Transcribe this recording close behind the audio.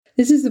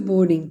This is the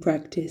morning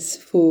practice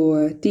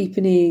for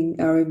deepening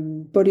our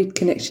embodied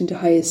connection to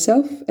higher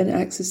self and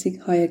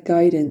accessing higher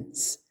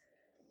guidance.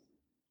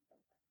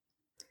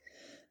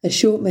 A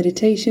short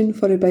meditation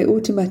followed by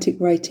automatic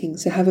writing,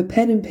 so have a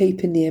pen and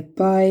paper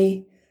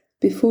nearby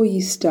before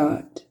you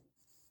start.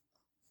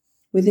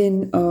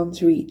 Within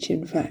arm's reach,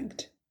 in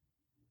fact.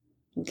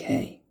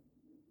 Okay.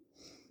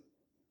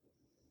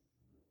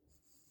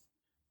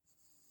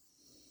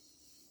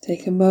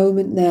 Take a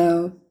moment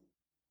now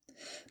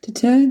to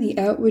turn the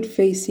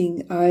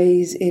outward-facing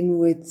eyes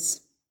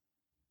inwards,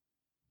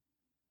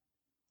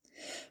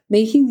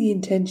 making the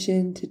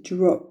intention to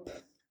drop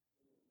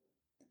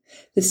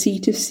the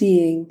seat of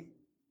seeing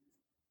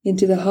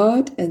into the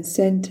heart and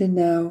center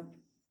now,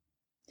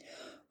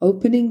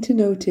 opening to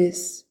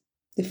notice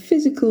the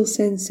physical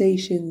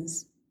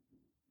sensations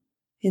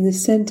in the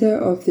center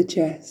of the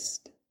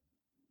chest,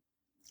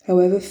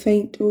 however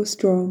faint or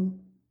strong,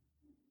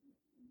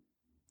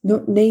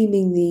 not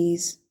naming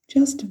these,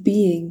 just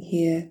being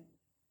here,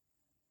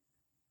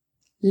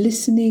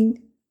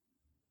 listening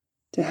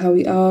to how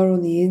we are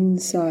on the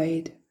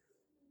inside.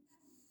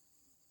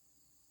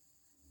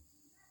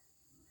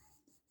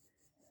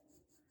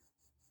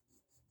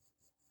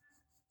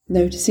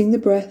 Noticing the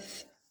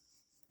breath,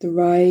 the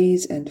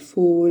rise and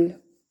fall,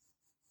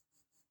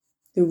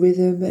 the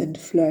rhythm and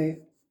flow.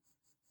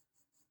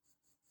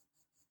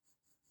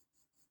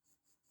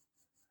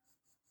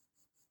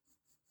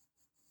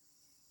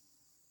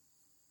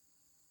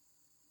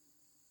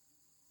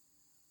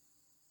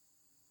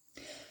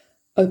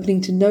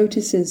 Opening to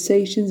notice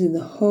sensations in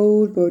the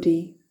whole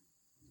body,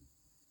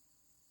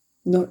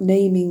 not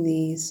naming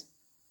these.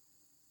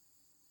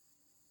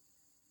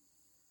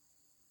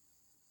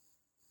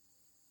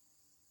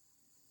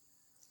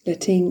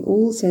 Letting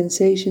all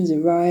sensations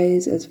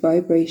arise as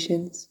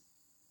vibrations.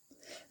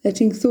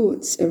 Letting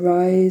thoughts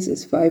arise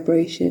as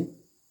vibration.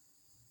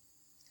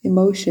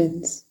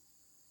 Emotions,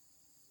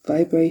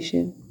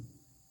 vibration.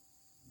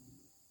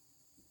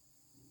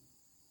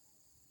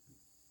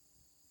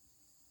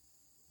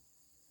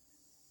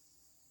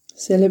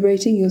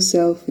 Celebrating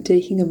yourself for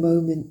taking a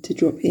moment to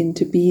drop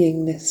into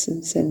beingness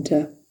and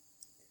center.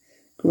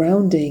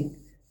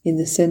 Grounding in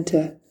the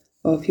center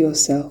of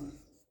yourself.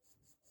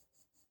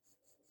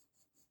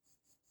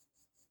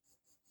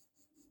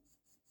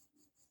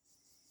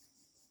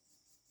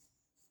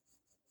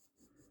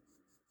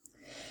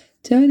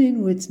 Turn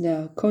inwards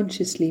now,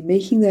 consciously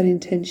making that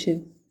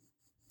intention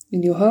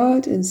in your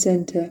heart and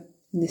center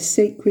in this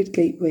sacred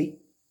gateway.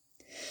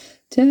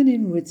 Turn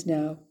inwards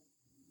now.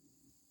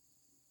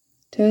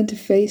 Turn to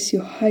face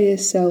your higher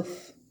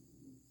self.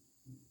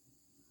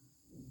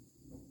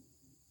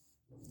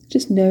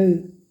 Just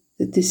know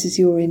that this is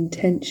your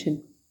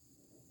intention,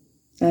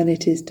 and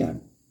it is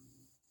done.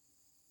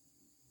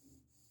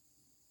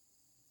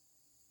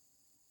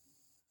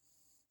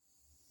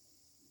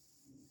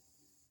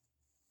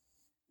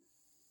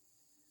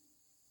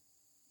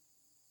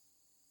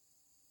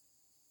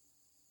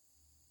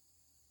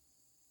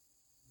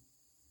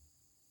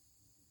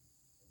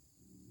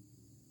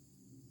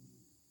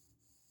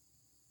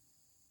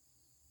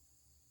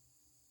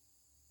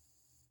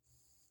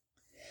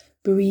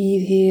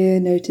 Breathe here,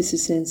 notice the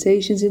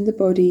sensations in the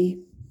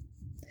body.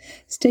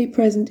 Stay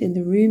present in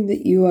the room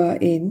that you are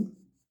in.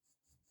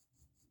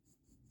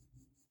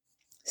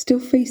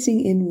 Still facing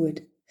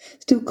inward,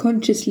 still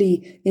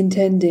consciously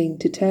intending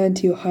to turn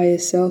to your higher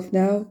self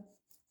now.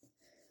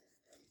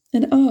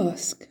 And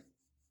ask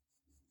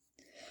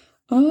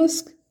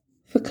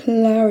for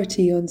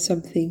clarity on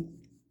something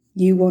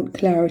you want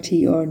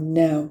clarity on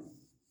now.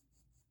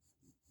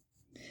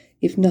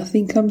 If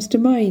nothing comes to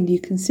mind, you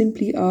can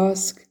simply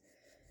ask,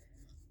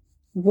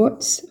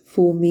 what's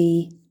for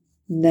me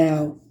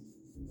now?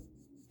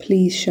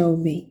 Please show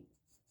me.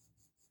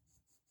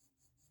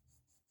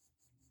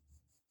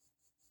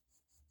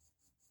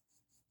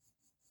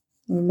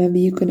 Remember,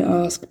 you can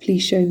ask,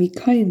 please show me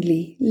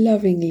kindly,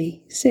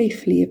 lovingly,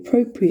 safely,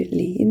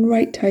 appropriately, in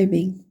right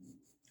timing.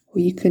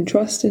 Or you can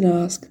trust and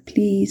ask,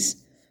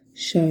 please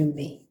show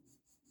me.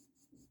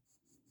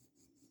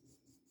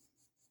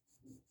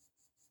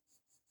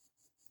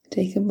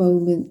 Take a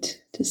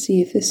moment to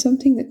see if there's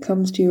something that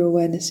comes to your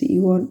awareness that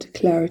you want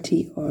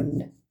clarity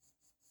on,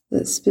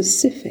 that's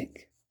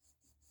specific.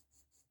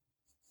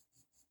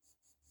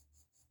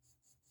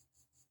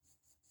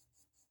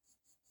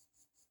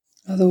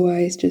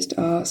 Otherwise, just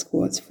ask,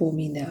 what's for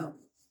me now?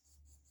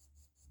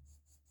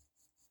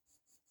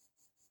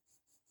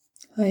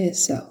 Higher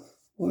self,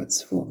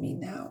 what's for me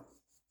now?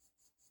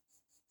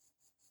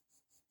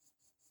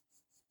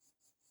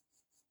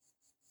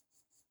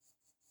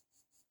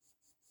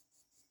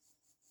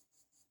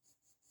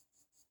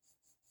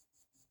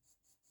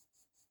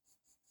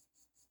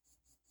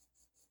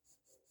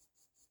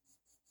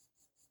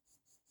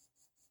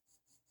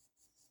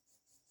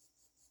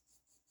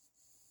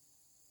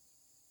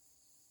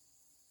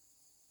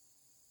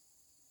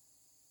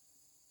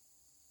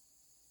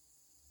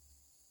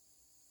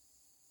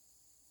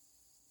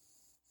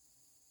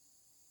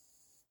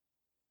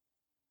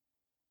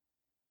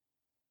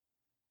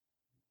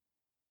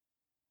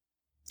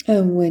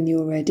 And when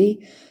you're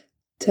ready,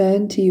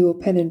 turn to your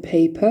pen and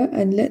paper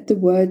and let the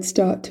words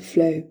start to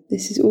flow.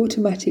 This is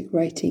automatic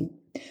writing.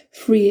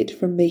 Free it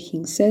from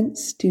making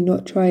sense. Do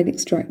not try and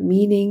extract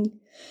meaning.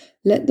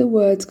 Let the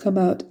words come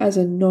out as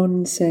a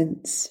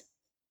nonsense.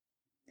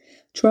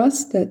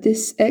 Trust that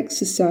this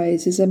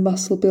exercise is a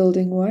muscle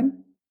building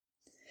one.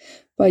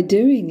 By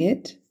doing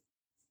it,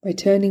 by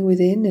turning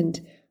within and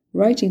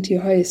writing to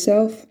your higher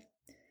self,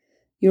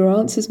 your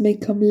answers may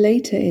come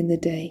later in the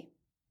day,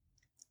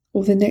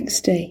 or the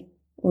next day,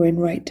 or in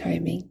right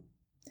timing.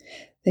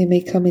 They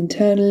may come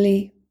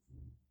internally,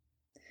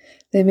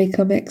 they may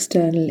come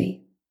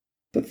externally,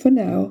 but for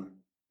now,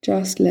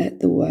 just let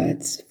the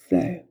words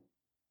flow.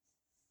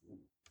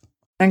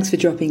 Thanks for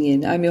dropping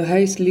in. I'm your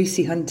host,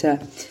 Lucy Hunter.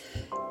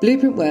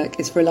 Blueprint work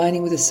is for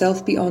aligning with the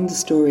self beyond the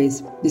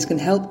stories. This can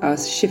help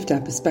us shift our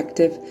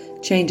perspective,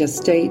 change our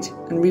state,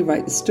 and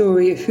rewrite the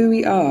story of who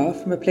we are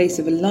from a place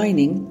of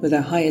aligning with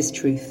our highest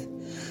truth.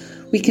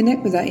 We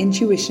connect with our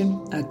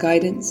intuition, our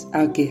guidance,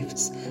 our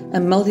gifts,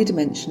 and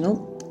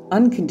multidimensional,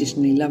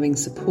 unconditionally loving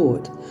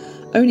support,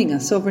 owning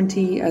our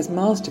sovereignty as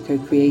master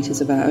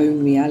co-creators of our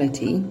own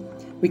reality,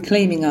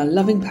 reclaiming our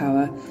loving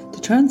power to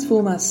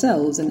transform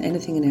ourselves and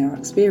anything in our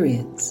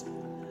experience.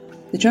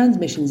 The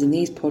transmissions in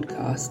these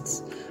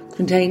podcasts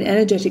contain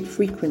energetic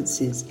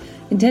frequencies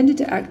intended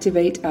to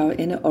activate our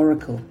inner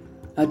oracle,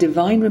 our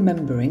divine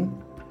remembering,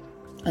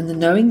 and the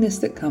knowingness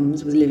that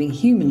comes with living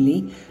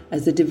humanly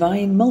as the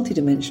divine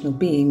multidimensional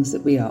beings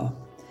that we are.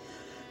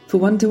 For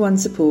one-to-one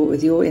support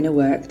with your inner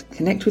work,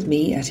 connect with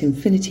me at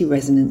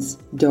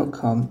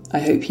infinityresonance.com. I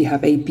hope you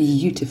have a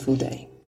beautiful day.